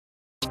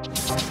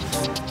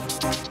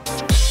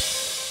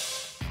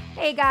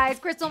Hey guys,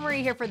 Crystal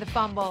Marie here for The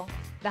Fumble.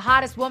 The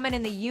hottest woman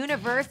in the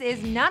universe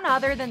is none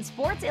other than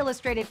Sports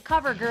Illustrated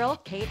cover girl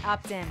Kate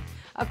Upton,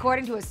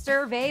 according to a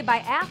survey by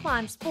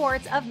Athlon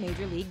Sports of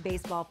Major League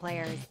Baseball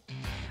players.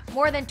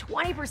 More than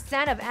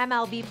 20% of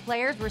MLB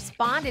players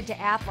responded to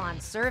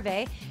Athlon's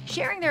survey,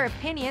 sharing their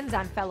opinions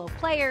on fellow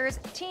players,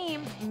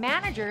 teams,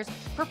 managers,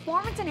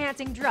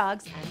 performance-enhancing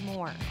drugs, and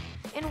more.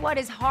 In what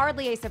is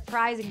hardly a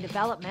surprising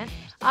development,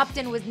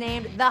 Upton was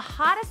named the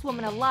hottest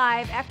woman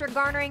alive after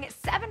garnering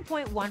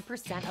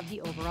 7.1% of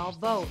the overall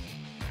vote.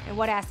 And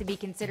what has to be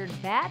considered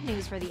bad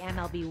news for the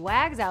MLB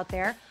wags out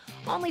there,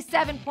 only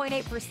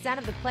 7.8%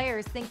 of the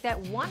players think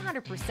that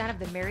 100% of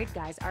the married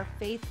guys are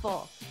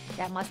faithful.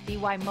 That must be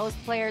why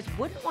most players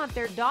wouldn't want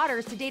their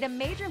daughters to date a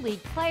major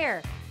league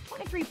player,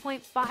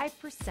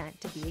 23.5%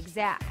 to be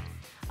exact.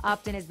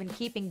 Upton has been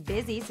keeping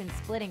busy since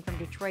splitting from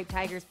Detroit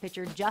Tigers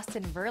pitcher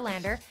Justin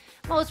Verlander.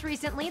 Most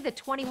recently, the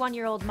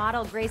 21-year-old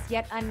model graced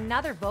yet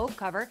another Vogue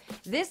cover,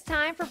 this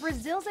time for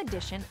Brazil's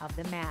edition of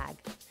the mag.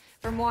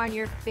 For more on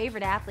your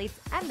favorite athletes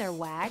and their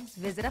wags,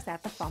 visit us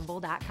at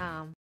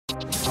thefumble.com.